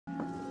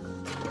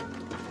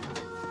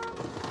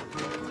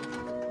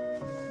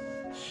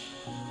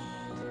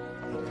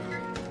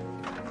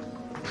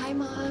Hi,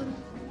 Mom.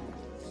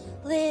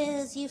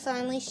 Liz, you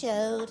finally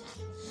showed.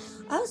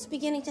 I was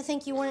beginning to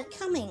think you weren't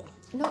coming.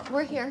 No,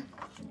 we're here.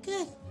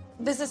 Good.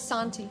 This is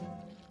Santi.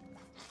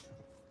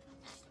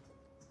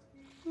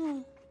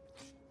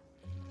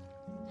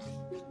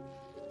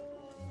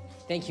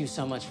 Thank you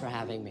so much for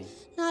having me.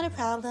 Not a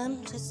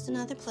problem. Just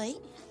another plate.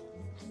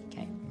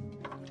 Okay.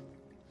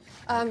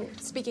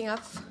 Speaking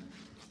of,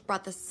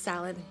 brought this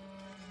salad.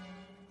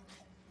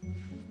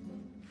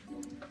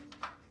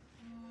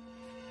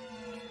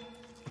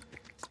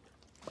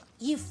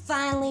 You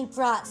finally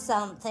brought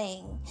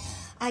something.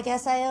 I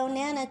guess I owe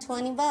Nana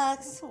 20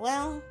 bucks.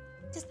 Well,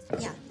 just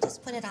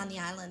put it on the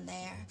island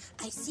there.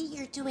 I see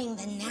you're doing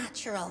the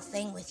natural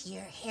thing with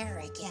your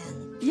hair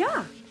again.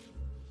 Yeah.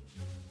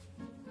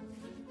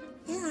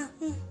 Yeah,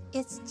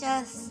 it's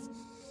just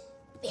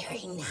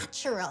very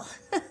natural.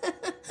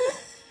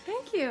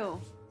 Thank you.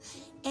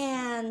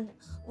 And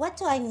what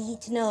do I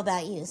need to know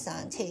about you,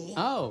 Santi?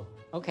 Oh,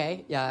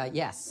 okay.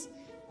 Yes.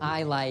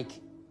 I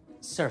like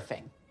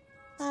surfing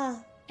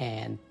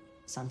and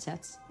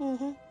sunsets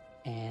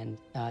and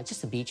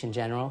just the beach in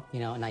general, you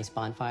know, a nice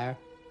bonfire.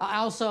 I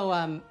also,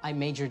 I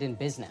majored in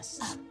business.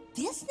 A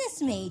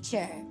business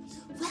major?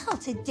 Well,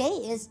 today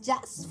is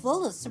just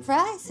full of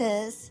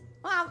surprises.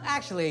 Well,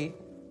 actually,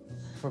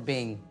 for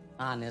being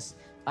honest,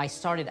 I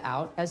started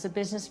out as a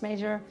business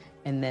major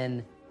and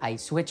then I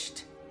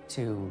switched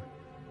to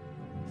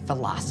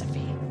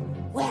philosophy.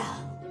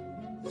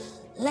 Well,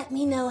 let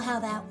me know how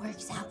that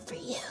works out for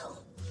you.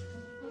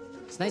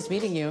 It's nice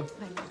meeting you.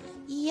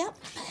 Yep.